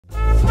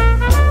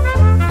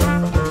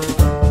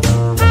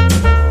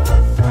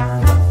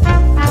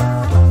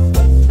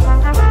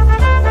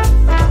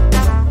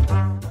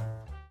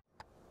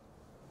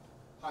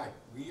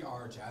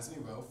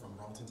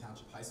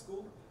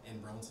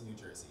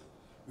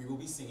We will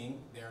be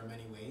singing There Are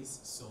Many Ways,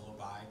 solo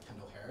by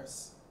Kendall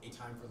Harris, A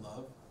Time for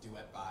Love,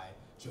 duet by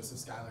Joseph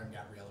Schuyler and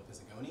Gabriella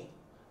Pizzagoni,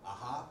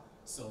 Aha,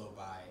 solo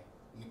by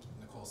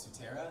Nicole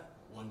Sutera,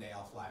 One Day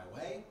I'll Fly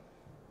Away,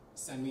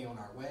 Send Me On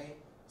Our Way,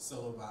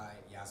 solo by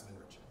Yasmin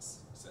Richards.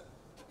 So.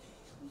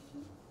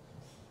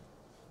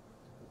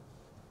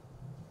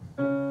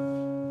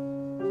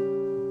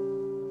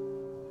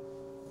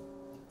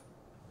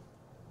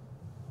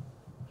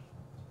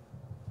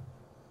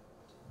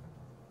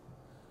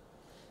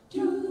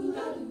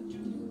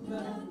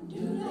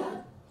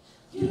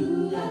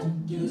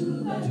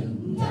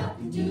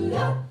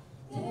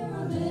 There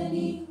are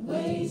many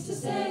ways to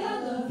say I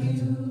love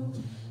you.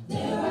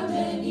 There are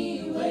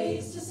many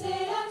ways to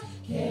say I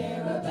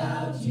care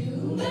about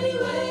you. Many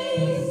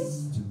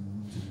ways,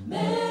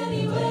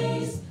 many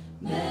ways,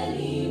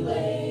 many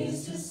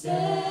ways to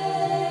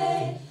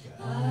say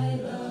I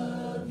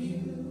love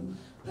you.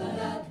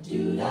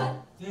 Ba-da-do-da.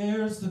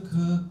 There's the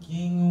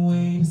cooking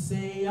way to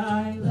say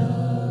I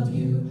love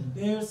you.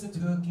 There's the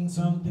cooking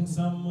something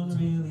someone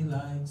really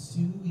likes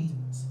to eat.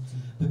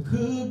 The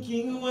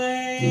cooking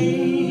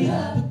way,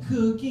 the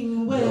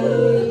cooking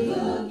way, the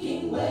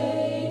cooking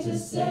way to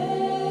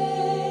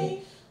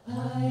say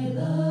I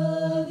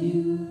love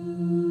you.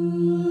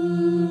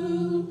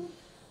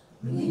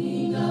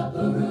 Cleaning up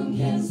a room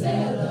can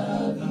say I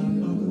love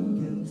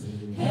you.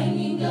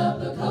 Hanging up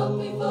a coat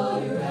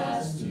before you're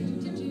asked to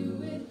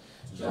do it.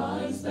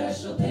 Drawing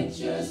special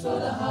pictures for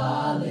the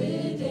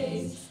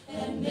holidays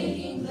and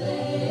making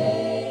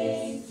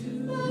plays.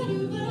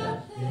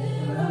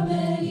 There are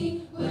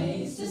many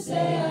ways to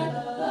say I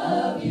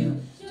love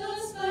you,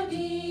 just by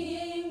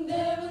being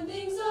there when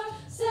things are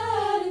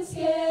sad and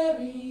scary.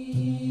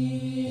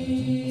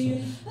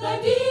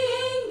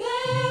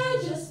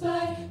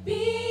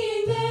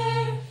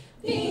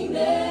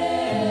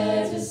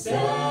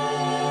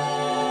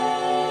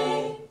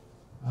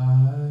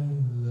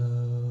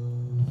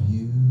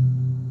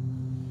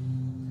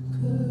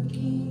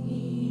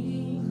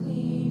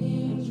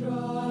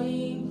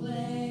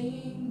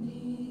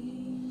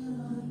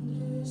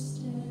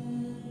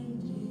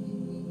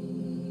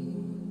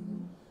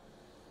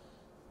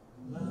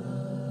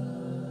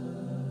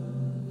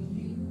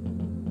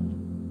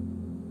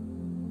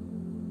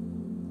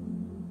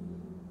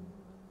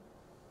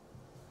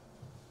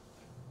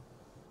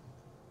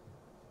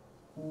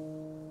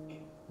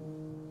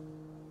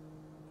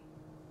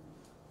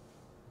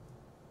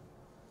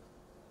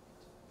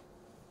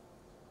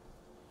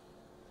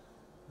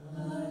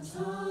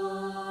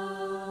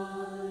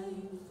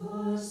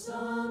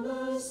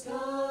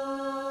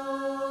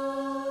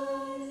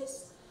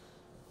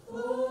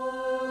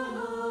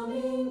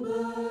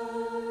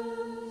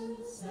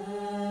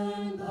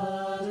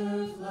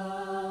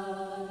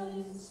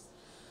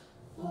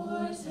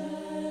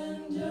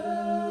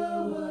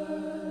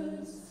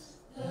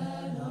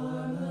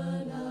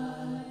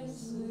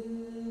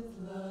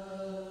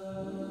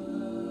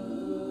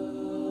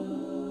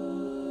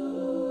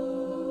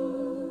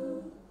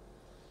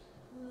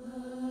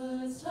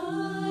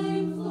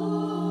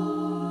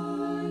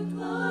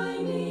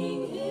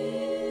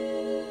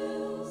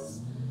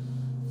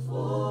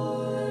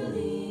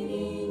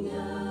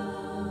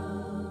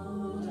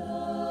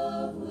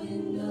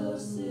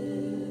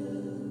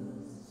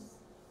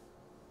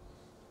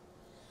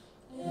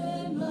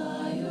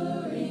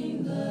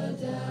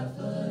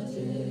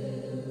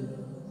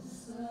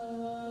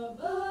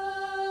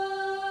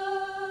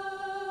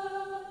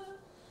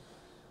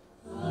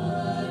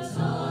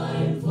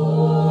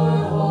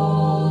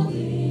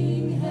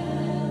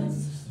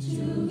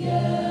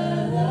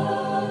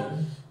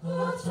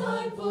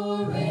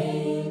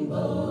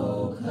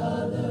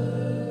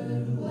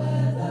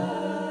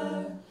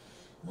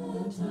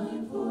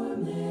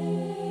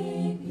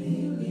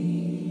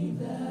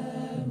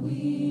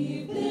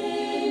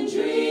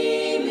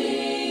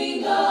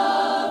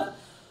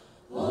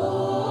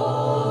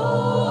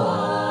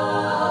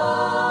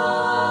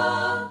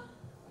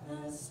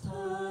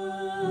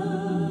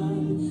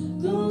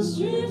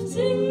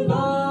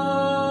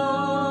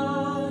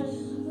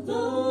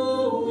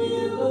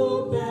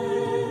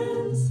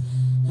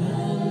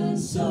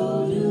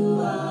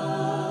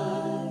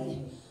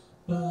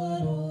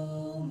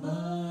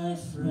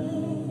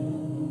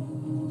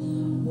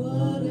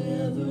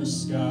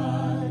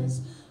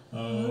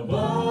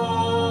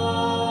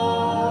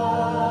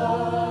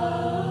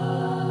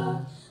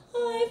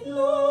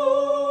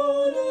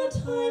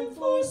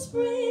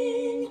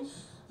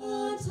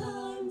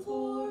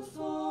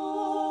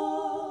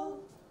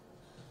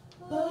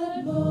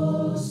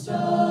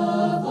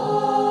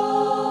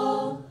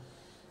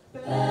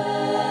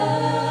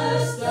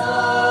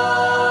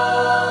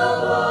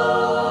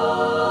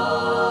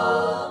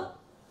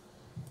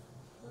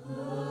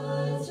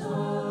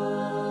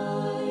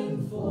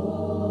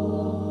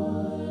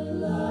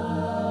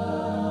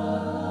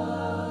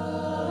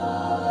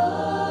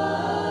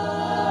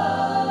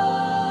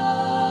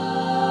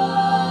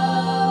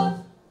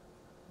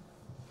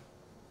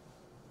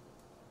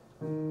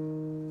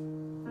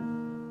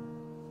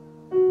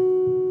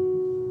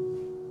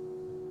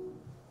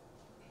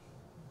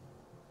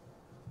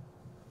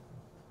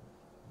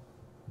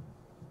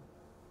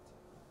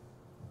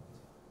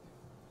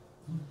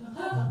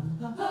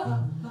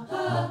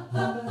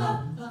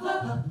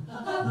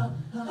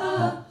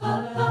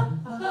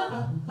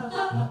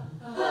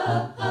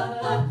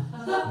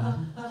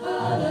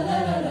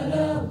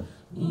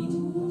 Eat,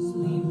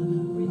 sleep,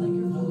 breathe like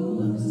you're full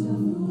of stuff.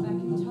 Go back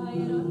and tie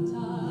it up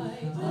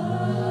tight.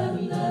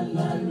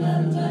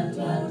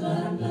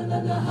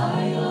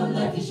 High on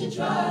life, you should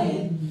try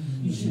it.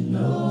 You should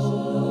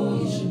know,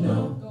 you should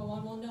know. Go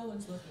on while no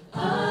one's looking.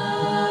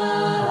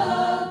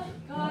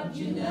 Caught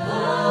you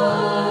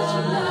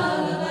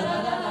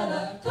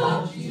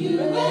caught you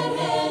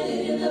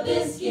red-handed in the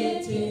biscuit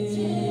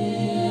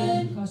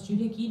tin. Cost you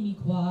to keep me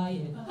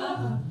quiet.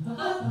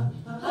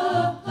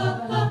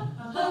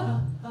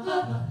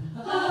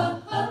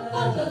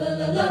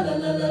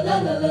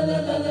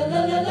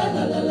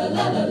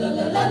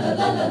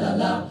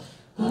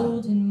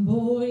 Golden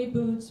boy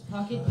boots,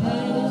 pocket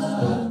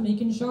pedestal,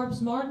 making sharp,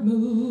 smart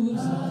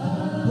moves.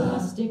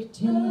 Plastic,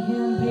 tin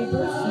can,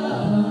 paper,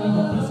 salary,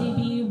 busy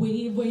bee,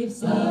 wave,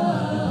 save,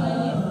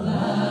 planet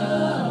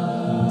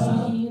flag.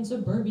 Sneaky in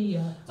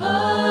suburbia.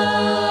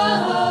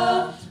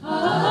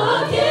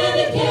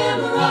 Candid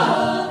camera.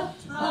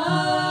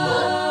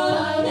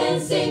 Line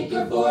and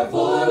sinker for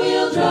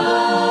four-wheel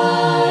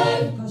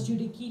drive. Cost you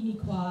to keep me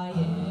quiet.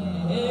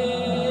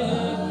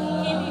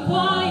 Keep me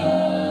quiet.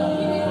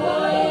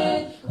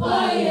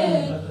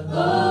 Quiet.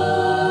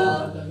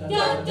 Oh,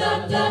 da da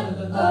da.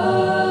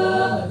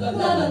 Oh, la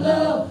la la.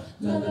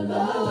 La la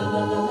la.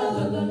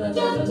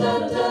 Da da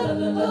da.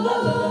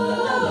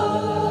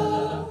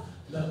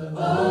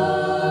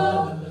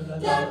 Oh,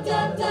 da da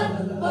da.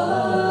 Oh,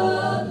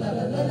 la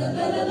la la la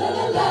la la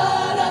la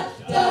la.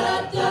 Da da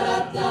da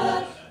da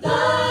da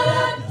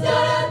da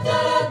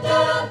da da.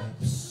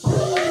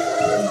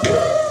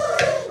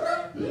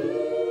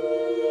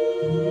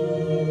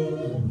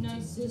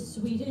 Nicest,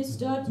 sweetest,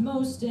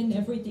 utmost, and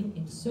everything.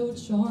 It's so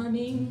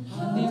charming,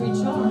 very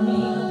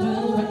charming.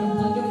 Well-reckoned,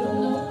 wonderful,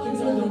 no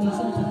facilities,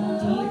 and the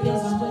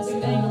deepest West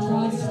Bank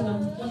trust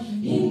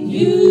in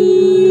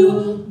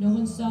you. No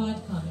one saw it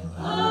coming.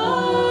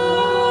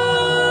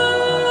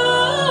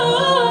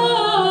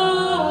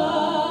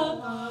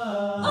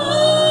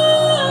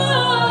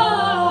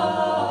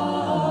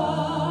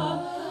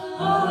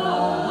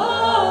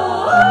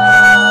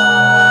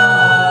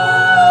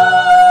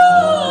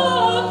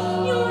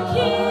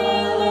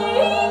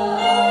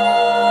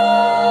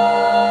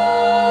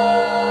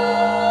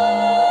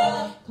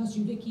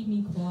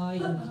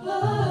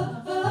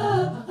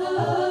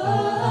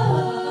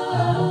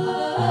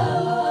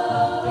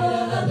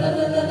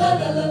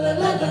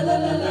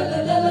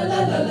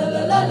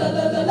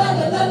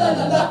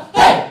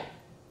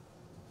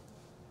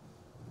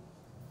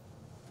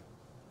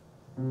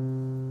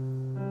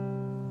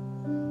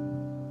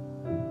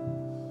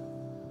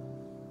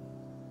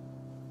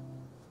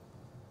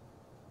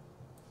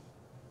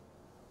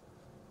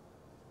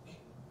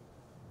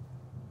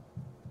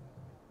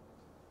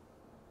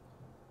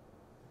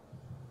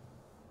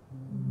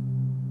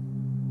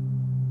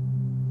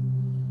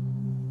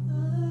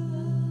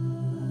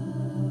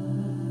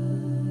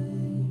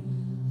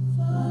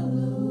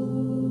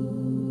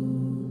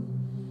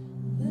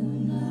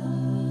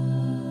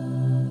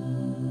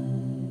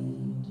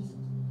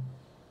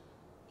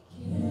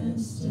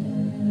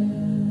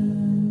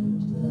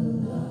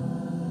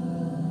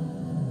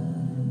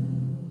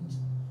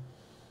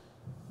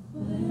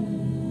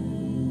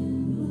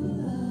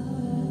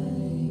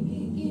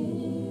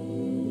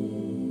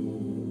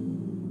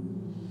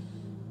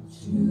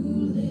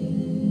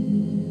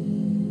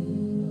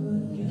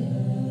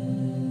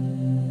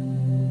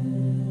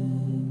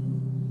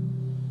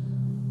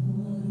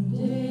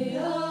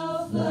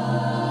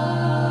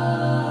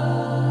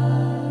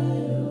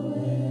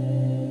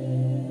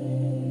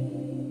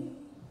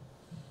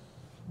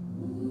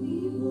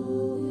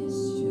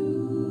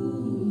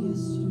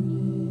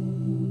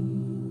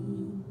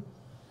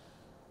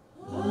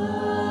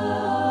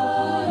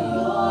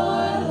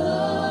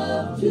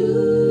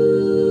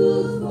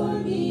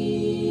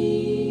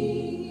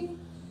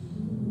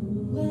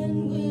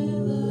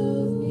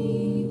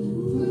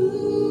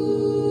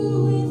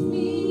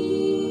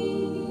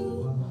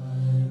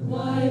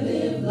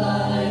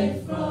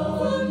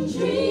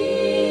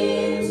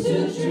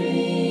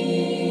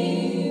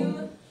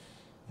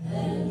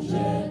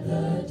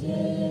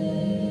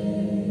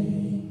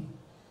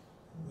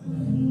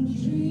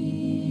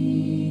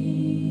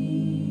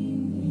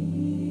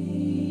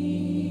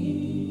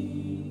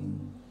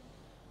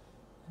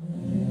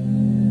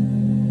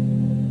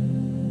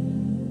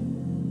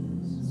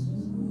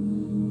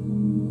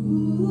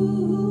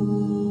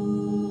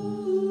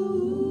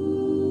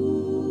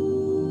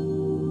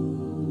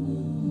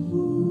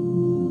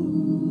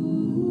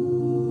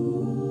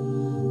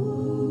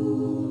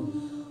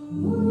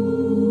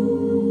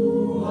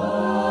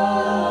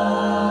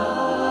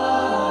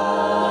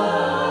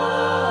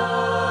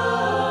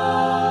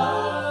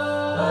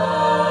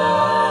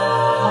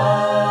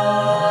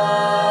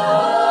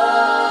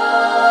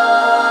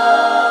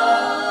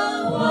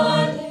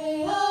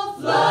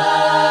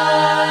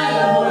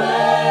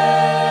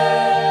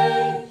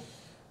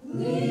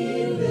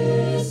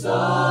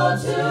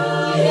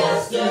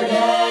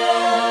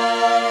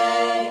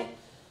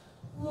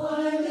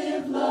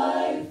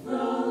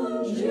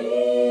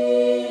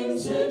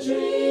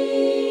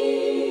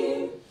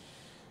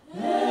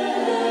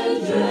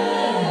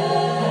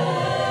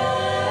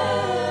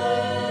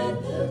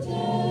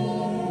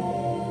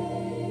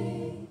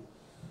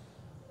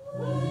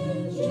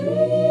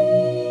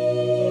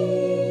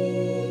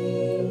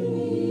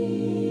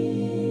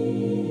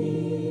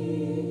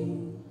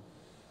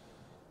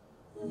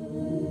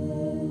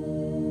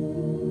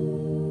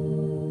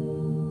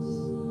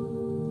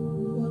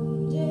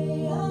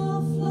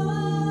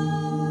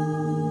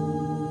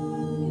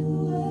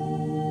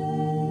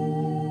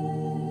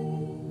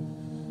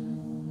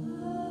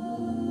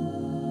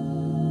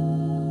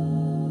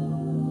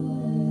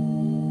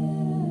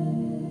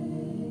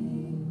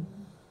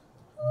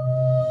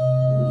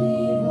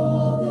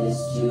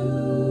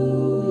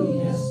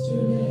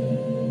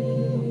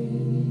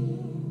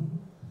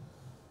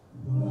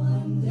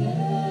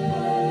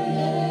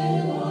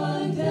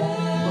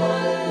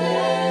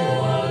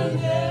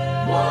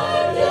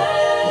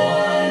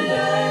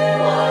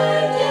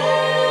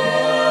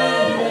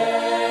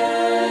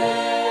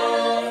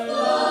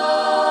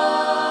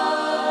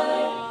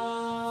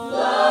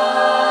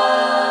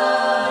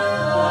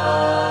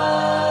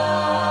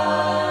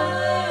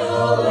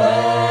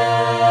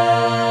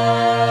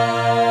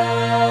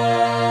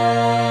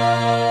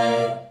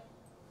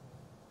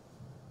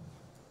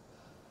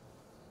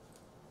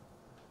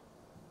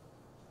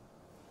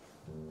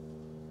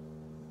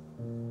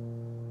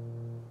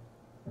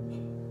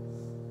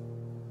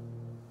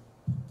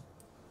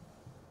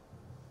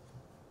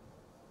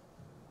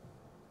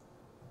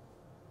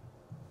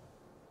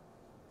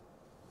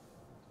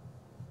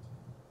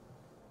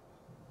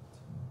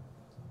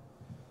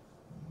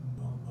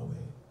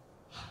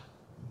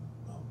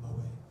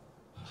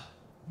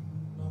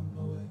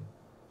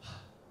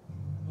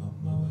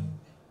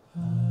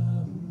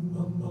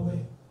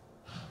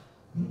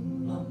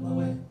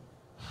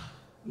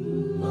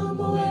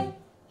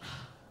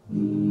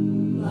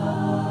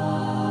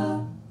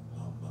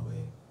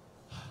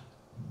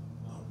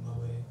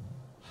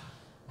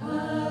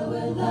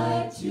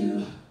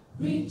 to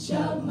reach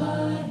out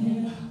my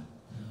hand.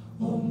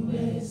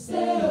 Hombre,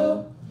 say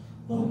oh,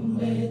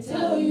 hombre,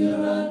 tell you to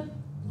run.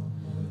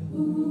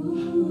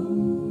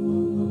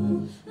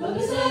 Ooh,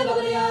 hombre, say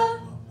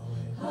babadea.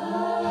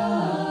 How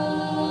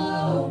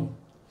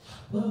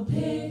will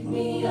pick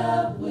me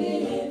up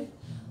with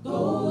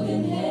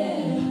golden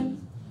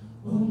hand.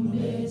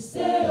 Hombre,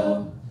 say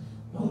oh,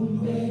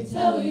 hombre,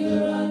 tell you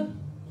to run.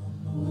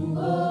 Ooh,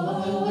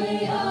 oh,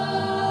 way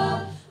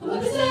up.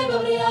 Hombre, say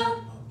babadea.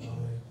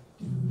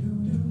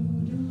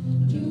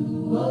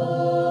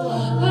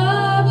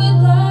 I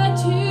would like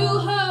to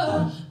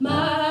hold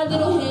my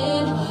little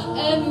hand,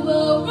 and we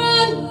will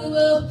run, we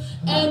will,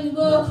 and we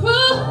will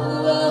crawl, we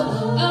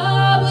will.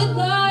 I would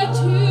like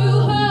to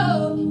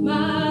hold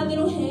my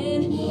little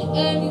hand,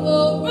 and we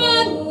will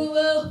run, we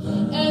will,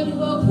 and we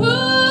will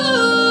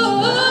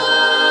crawl.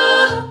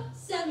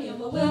 Send me on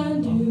my way,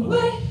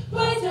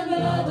 way, send me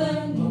on my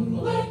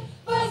way,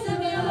 send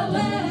me on my way,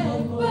 send me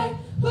on my way,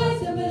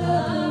 send me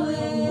on my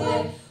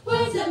way.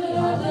 Wait a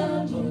minute,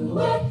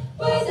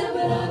 wait a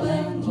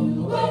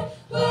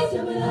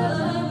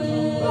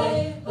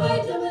minute,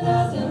 wait a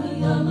minute, send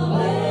me on my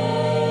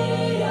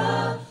way,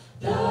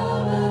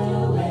 down the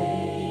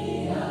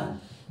way,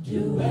 the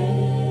way.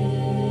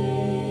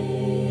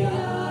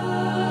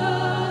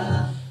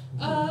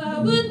 I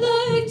would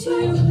like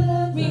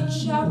to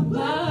reach out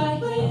my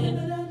hand,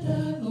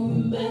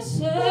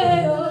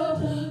 say,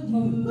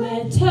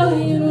 oh, tell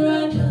you to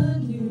run.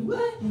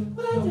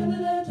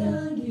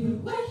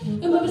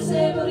 And Mama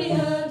say,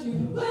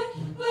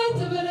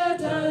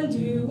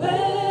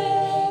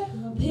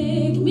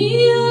 pick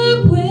me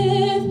up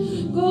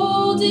with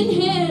golden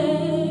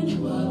hand.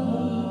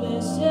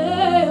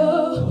 Say,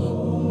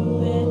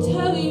 oh,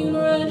 tell you to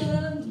run.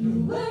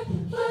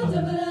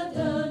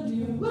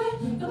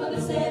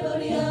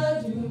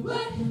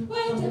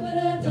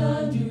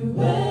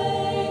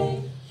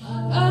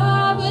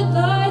 I would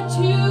like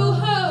to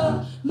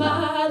hold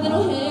my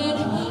little hand,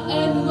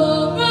 and we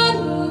will run,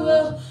 we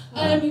will,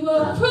 and we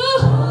will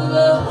crawl, we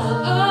will.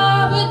 I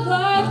would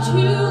like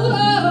to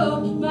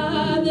hold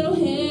my little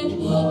hand, and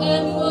we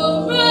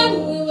will run,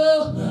 we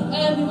will,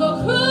 and we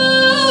will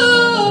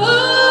crawl.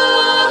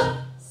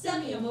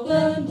 Send me on my way,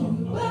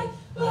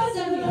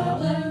 send me on my way, send me on my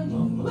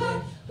way,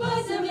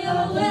 send me on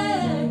my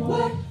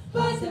way,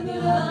 send me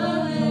on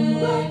my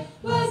way,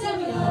 send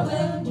me on my way, send me on my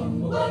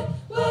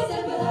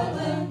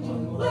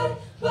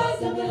way,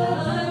 send me on my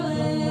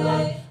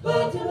way,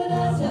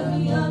 send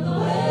me on my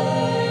way.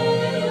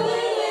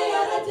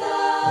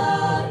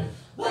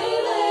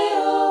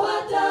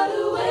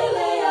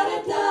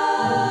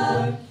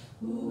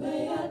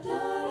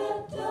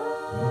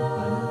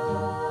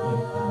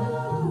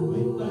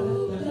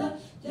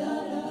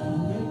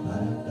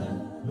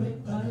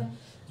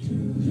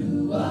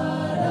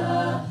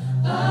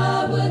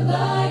 I would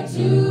like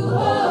to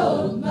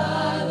hold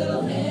my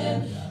little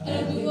hand,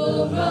 and we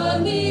will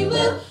run, we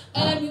will,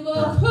 and we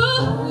will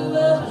crawl, we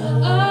will.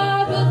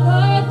 I would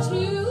like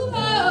to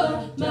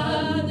hold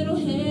my little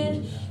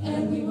hand,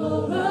 and we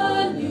will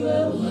run, we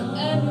will,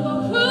 and we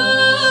will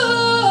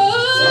crawl.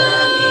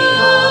 Send me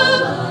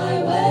on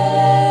my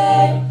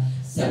way,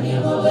 send me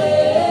on my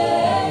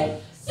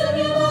way, send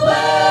me on my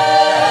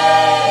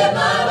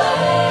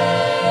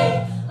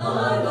way,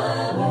 on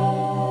my way.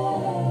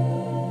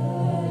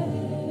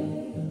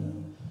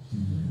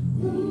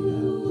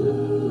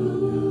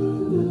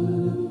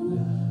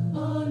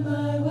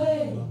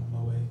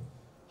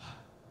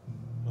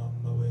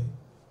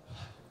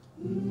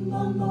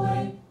 On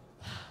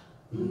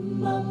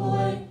my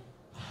way,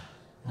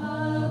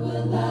 I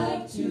would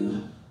like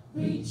to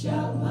reach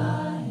out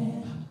my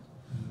hand.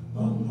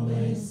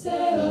 Hombre,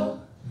 say oh,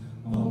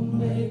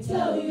 hombre,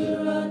 tell you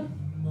to run.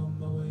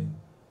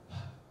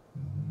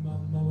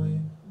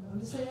 Hombre,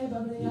 say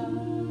babadea.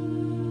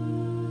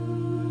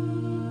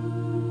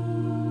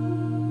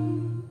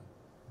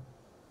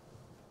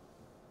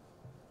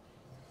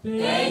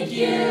 Thank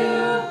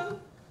you.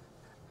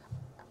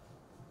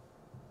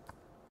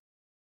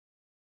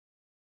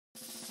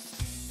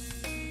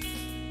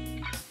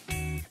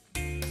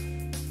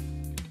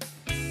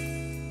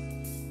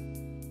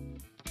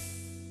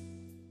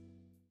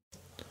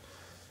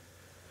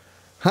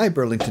 Hi,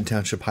 Burlington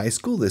Township High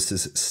School. This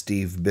is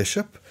Steve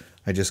Bishop.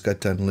 I just got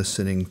done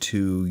listening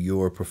to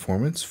your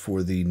performance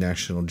for the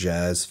National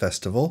Jazz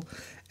Festival,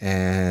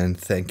 and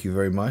thank you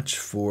very much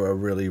for a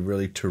really,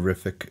 really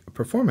terrific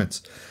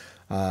performance.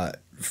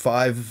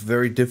 5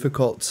 very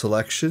difficult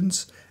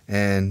selections,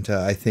 and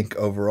I think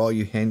overall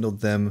you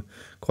handled them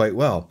quite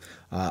well.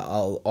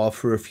 I'll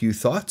offer a few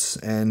thoughts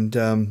and,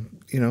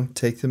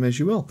 take them as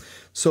you will.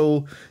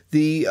 So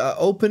the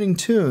opening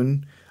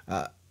tune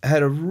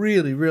had a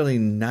really, really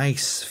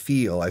nice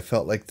feel. I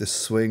felt like the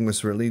swing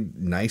was really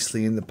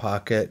nicely in the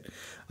pocket.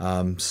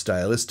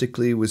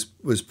 Stylistically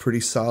was pretty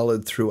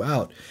solid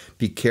throughout.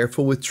 Be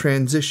careful with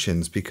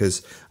transitions,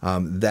 because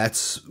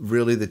that's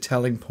really the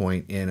telling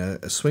point in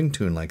a swing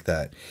tune like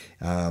that,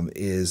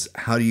 is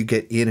how do you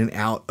get in and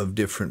out of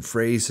different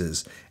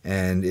phrases.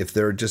 And if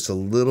they're just a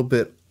little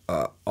bit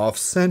off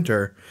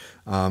center,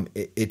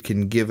 it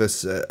can give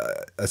us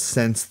a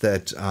sense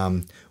that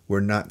we're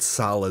not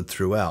solid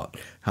throughout.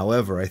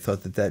 However, I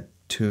thought that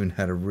tune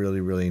had a really,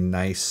 really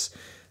nice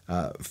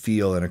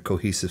feel and a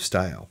cohesive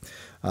style.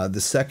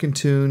 The second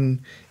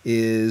tune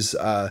is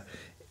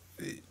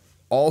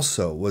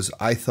also was,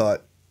 I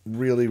thought,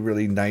 really,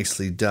 really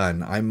nicely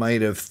done. I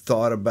might have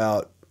thought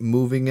about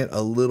moving it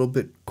a little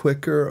bit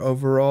quicker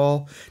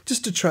overall,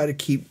 just to try to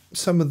keep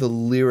some of the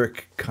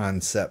lyric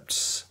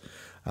concepts.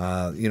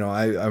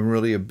 I'm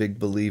really a big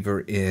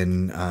believer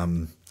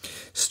in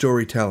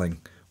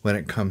storytelling when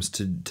it comes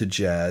to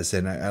jazz,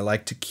 and I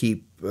like to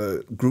keep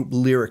group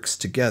lyrics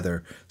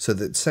together so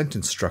that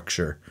sentence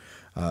structure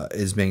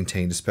is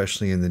maintained,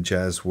 especially in the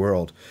jazz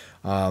world.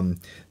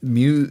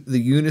 The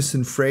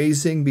unison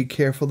phrasing, be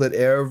careful that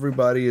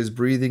everybody is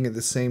breathing at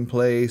the same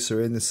place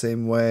or in the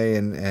same way,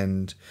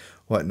 and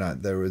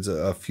whatnot. There was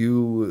a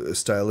few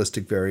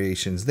stylistic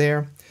variations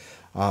there.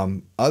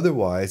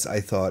 Otherwise,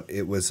 I thought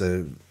it was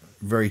a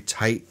very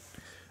tight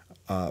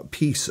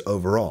piece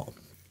overall.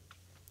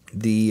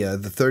 The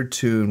third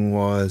tune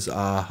was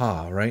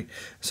Aha, right?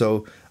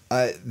 So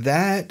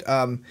that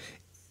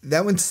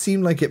one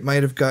seemed like it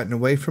might have gotten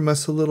away from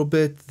us a little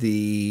bit.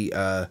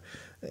 You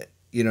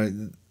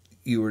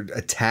were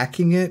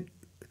attacking it,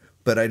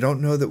 but I don't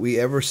know that we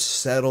ever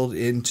settled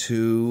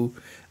into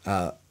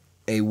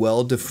a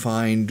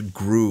well-defined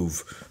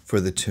groove for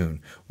the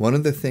tune. One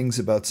of the things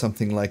about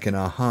something like an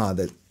Aha,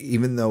 that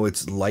even though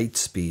it's light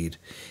speed,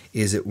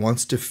 is it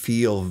wants to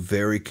feel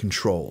very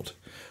controlled.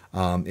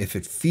 If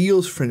it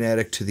feels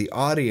frenetic to the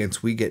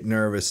audience, we get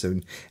nervous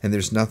and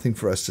there's nothing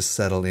for us to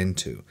settle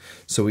into.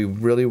 So we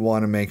really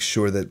want to make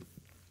sure that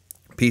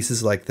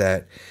pieces like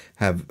that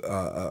have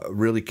a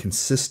really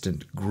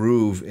consistent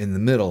groove in the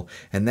middle,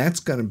 and that's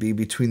going to be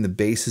between the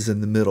basses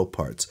and the middle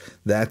parts.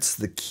 That's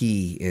the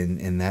key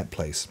in that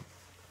place.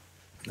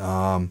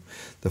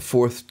 The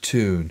fourth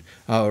tune.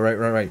 Oh,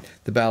 right.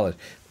 The ballad.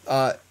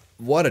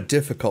 What a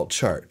difficult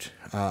chart.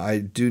 I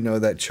do know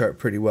that chart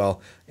pretty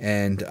well,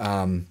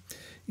 and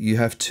you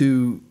have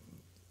to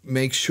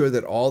make sure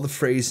that all the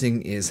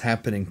phrasing is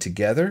happening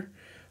together.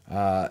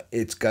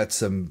 It's got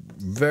some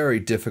very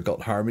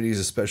difficult harmonies,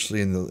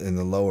 especially in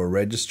the lower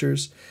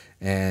registers,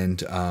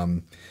 and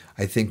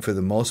I think for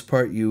the most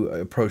part you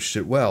approached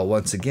it well.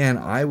 Once again,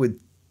 I would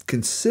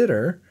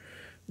consider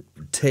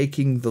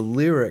taking the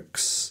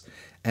lyrics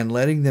and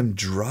letting them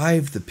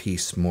drive the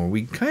piece more.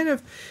 We kind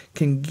of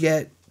can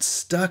get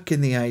stuck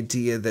in the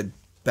idea that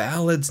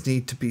ballads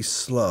need to be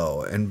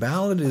slow, and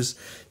ballad is,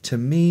 to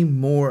me,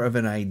 more of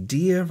an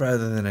idea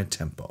rather than a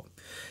tempo.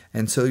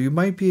 And so you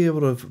might be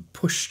able to have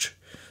pushed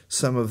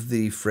some of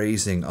the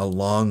phrasing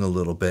along a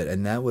little bit,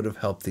 and that would have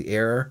helped the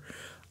air,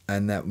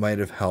 and that might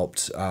have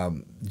helped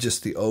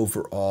just the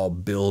overall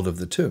build of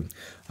the tune.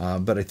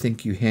 But I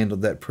think you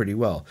handled that pretty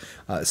well.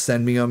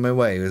 Send Me On My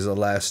Way is the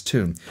last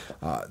tune.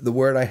 The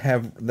word I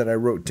have that I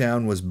wrote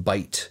down was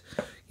bite.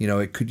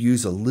 It could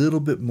use a little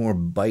bit more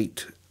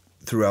bite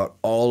throughout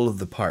all of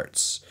the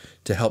parts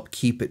to help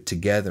keep it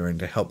together and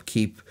to help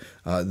keep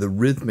the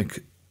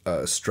rhythmic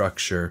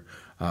structure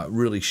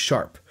really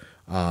sharp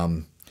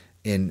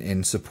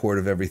in support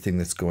of everything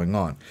that's going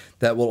on.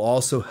 That will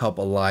also help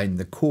align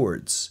the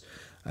chords,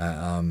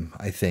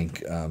 I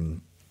think.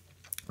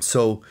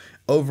 So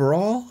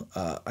overall,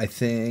 I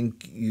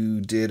think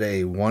you did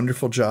a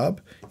wonderful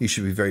job. You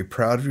should be very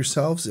proud of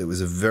yourselves. It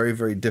was a very,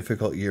 very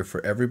difficult year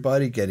for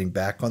everybody, getting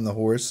back on the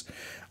horse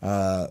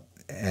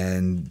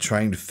and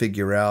trying to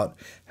figure out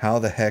how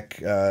the heck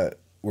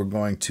we're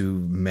going to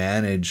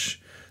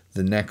manage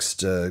the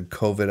next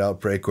COVID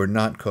outbreak or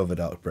not COVID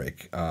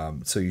outbreak.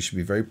 So you should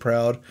be very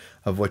proud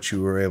of what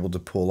you were able to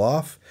pull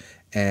off,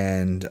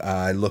 and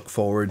I look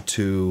forward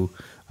to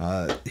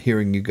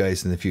hearing you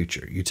guys in the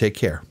future. You take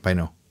care. Bye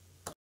now.